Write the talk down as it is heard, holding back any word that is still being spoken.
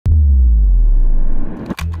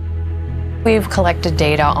We've collected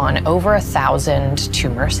data on over 1,000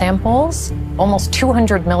 tumor samples, almost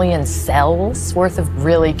 200 million cells worth of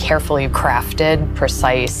really carefully crafted,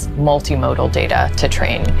 precise, multimodal data to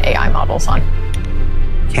train AI models on.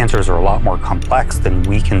 Cancers are a lot more complex than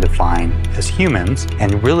we can define as humans,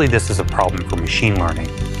 and really this is a problem for machine learning.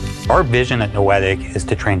 Our vision at Noetik is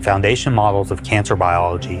to train foundation models of cancer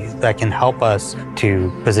biology that can help us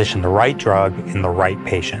to position the right drug in the right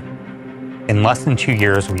patient. In less than 2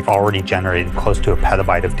 years, we've already generated close to 1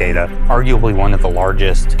 petabyte of data, arguably one of the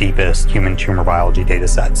largest, deepest human tumor biology data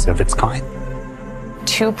sets of its kind.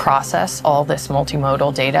 To process all this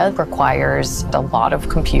multimodal data requires a lot of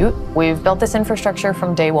compute. We've built this infrastructure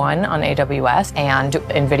from day one on AWS and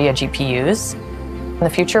NVIDIA GPUs. In the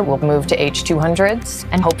future, we'll move to H200s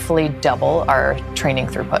and hopefully double our training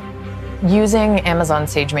throughput. Using Amazon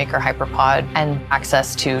SageMaker HyperPod and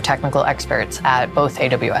access to technical experts at both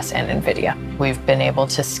AWS and NVIDIA, we've been able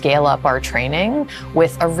to scale up our training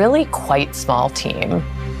with a really quite small team.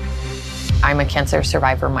 I'm a cancer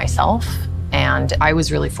survivor myself, and I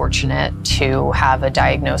was really fortunate to have a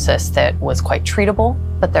diagnosis that was quite treatable,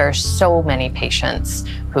 but there are so many patients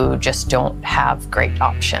who just don't have great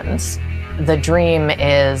options. The dream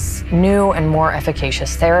is new and more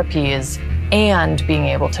efficacious therapies and being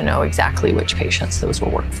able to know exactly which patients those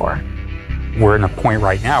will work for. We're in a point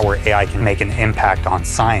right now where AI can make an impact on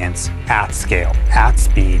science at scale, at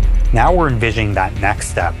speed. Now we're envisioning that next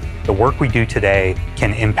step. The work we do today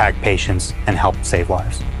can impact patients and help save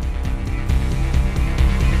lives.